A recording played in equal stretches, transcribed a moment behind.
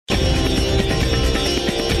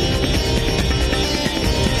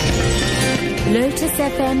Lotus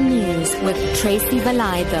FM News with Tracy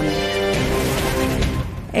Valaydham.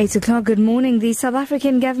 8 o'clock, good morning. The South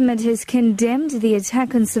African government has condemned the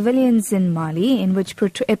attack on civilians in Mali, in which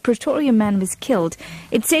a Pretoria man was killed.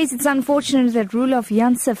 It says it's unfortunate that Roelof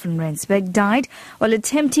Janse van Rensburg died while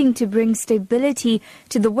attempting to bring stability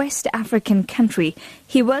to the West African country.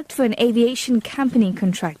 He worked for an aviation company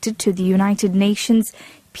contracted to the United Nations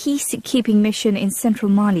peacekeeping mission in central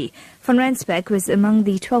Mali. Van Rensburg was among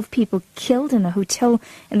the 12 people killed in a hotel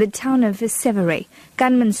in the town of Severe.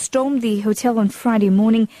 Gunmen stormed the hotel on Friday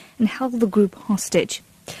morning and held the group hostage.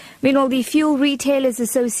 Meanwhile, the Fuel Retailers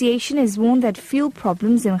Association has warned that fuel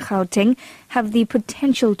problems in Gauteng have the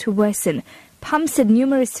potential to worsen. Pumps at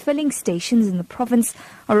numerous filling stations in the province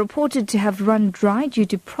are reported to have run dry due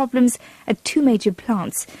to problems at two major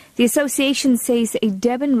plants. The association says a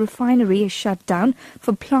Durban refinery is shut down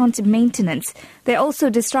for plant maintenance. There are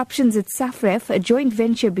also disruptions at Safref, a joint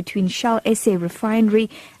venture between Shell SA Refinery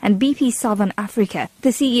and BP Southern Africa. The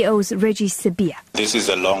CEO's Reggie Sibia. This is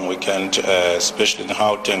a long weekend, especially in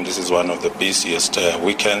Gauteng. This is one of the busiest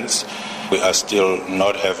weekends. We are still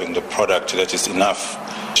not having the product that is enough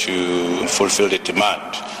to fulfill the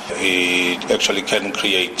demand. It actually can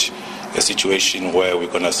create a situation where we're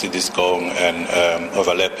going to see this going and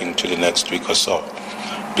overlapping to the next week or so,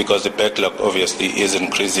 because the backlog obviously is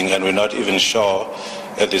increasing, and we're not even sure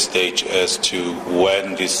at this stage as to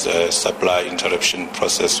when this supply interruption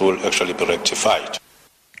process will actually be rectified.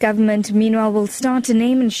 Government, meanwhile, will start to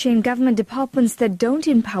name and shame government departments that don't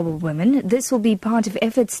empower women. This will be part of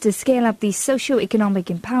efforts to scale up the socio-economic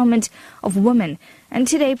empowerment of women. And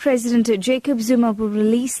today, President Jacob Zuma will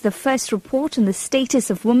release the first report on the status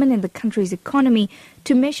of women in the country's economy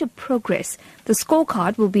to measure progress. The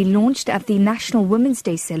scorecard will be launched at the National Women's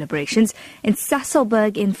Day celebrations in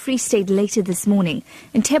Sasolburg in Free State later this morning.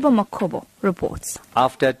 Ntebo Makobo reports.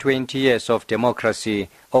 After 20 years of democracy,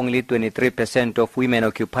 only 23% of women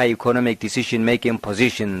occupy economic decision-making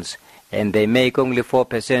positions, and they make only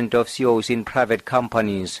 4% of CEOs in private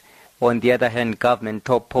companies. On the other hand, government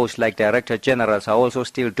top posts like Director Generals are also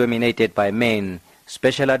still dominated by men.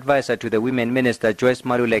 Special Advisor to the Women Minister Joyce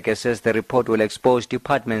Maluleke says the report will expose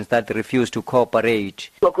departments that refuse to cooperate.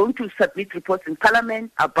 We are going to submit reports in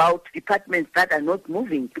Parliament about departments that are not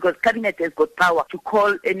moving, because Cabinet has got power to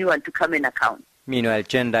call anyone to come and account. Meanwhile,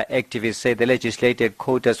 gender activists say the legislated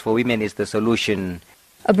quotas for women is the solution.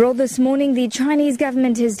 Abroad this morning, the Chinese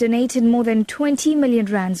government has donated more than 20 million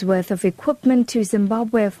rands worth of equipment to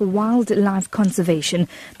Zimbabwe for wildlife conservation.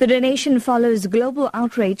 The donation follows global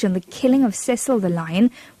outrage on the killing of Cecil the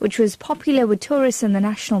lion, which was popular with tourists in the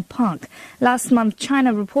national park. Last month,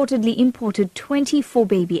 China reportedly imported 24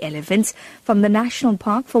 baby elephants from the national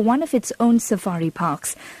park for one of its own safari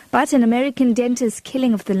parks. But an American dentist's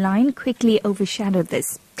killing of the lion quickly overshadowed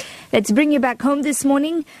this. Let's bring you back home this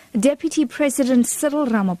morning. Deputy President Cyril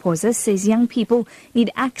Ramaphosa says young people need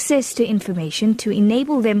access to information to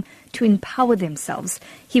enable them to empower themselves.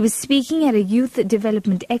 He was speaking at a youth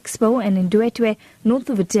development expo in Ndwetwe, north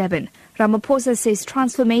of Durban. Ramaphosa says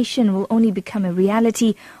transformation will only become a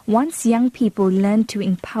reality once young people learn to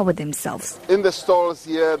empower themselves. In the stalls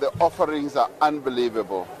here, the offerings are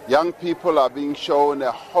unbelievable. Young people are being shown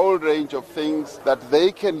a whole range of things that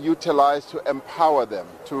they can utilize to empower them,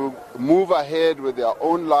 to move ahead with their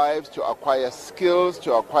own lives, to acquire skills,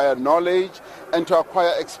 to acquire knowledge, and to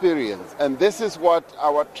acquire experience. And this is what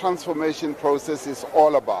our transformation process is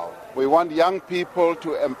all about. We want young people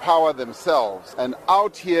to empower themselves. And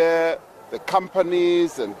out here, the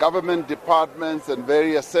companies and government departments and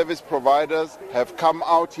various service providers have come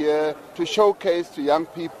out here to showcase to young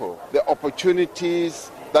people the opportunities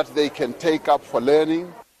that they can take up for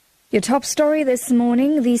learning. Your top story this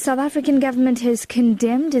morning, the South African government has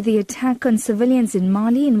condemned the attack on civilians in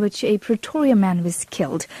Mali in which a Pretoria man was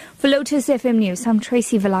killed. For Lotus FM News, I'm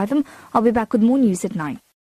Tracy Valaydham. I'll be back with more news at 9.